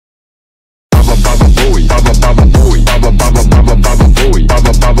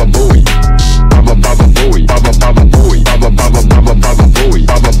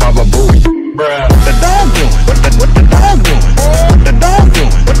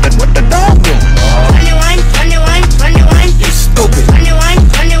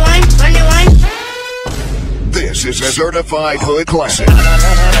certified hood classic. The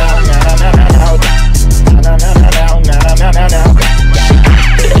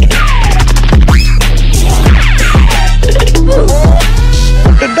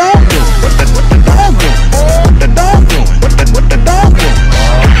dog do? What the dog do? The dog do? What the dog do?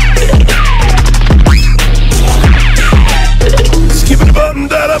 Skip it button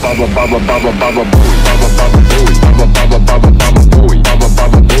da da baba baba baba baba booey baba baba booey baba baba baba baba booey baba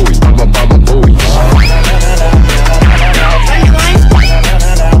baba booey baba baba booey.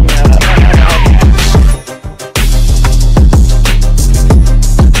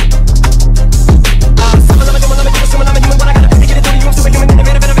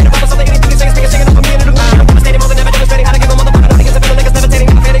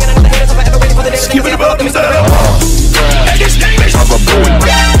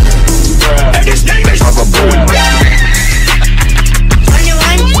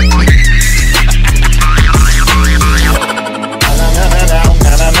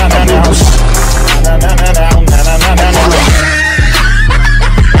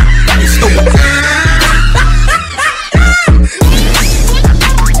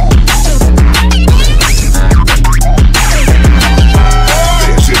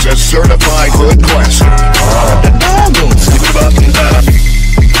 Certified hood classic. The dog do? Skip it up and down.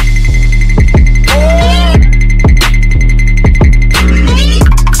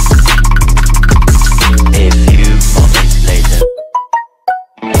 A few moments later.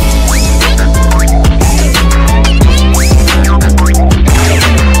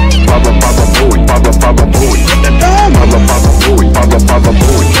 Baba baba booey, baba baba booey. The dog do? Baba baba booey, baba baba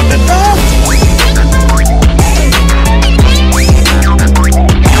booey. The dog do?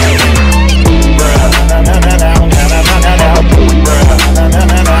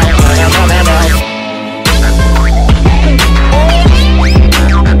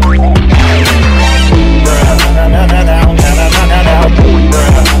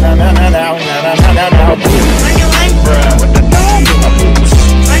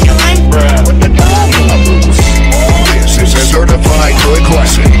 Certified hood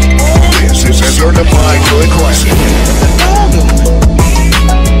classic. This is a certified hood classic.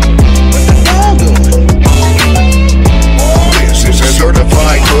 This is a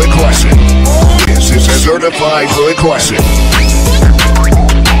certified hood classic. This is a certified hood classic.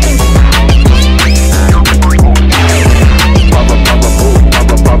 Baba baba booey,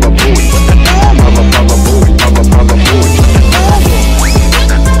 baba baba booey. Baba baba booey, baba baba booey.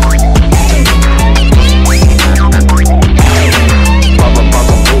 Baba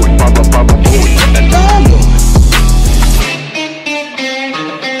baba booey, baba baba booey. The dog do?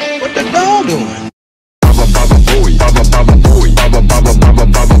 What the dog doing? Baba baba booey, baba baba booey, baba baba baba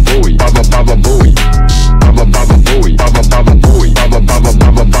baba booey, baba baba booey, baba baba booey, baba baba booey, baba baba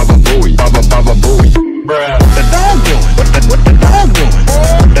baba baba booey, baba baba booey. What the dog doing? What the dog doing?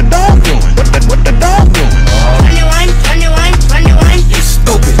 What the dog doing? What the dog doing? Run your wine, run your wine, run your wine. You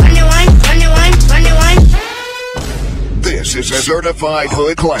stupid. Run your wine, run your wine, run your wine. This is a certified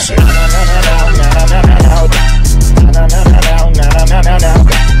hood classic.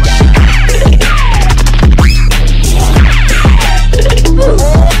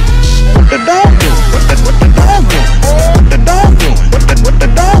 No.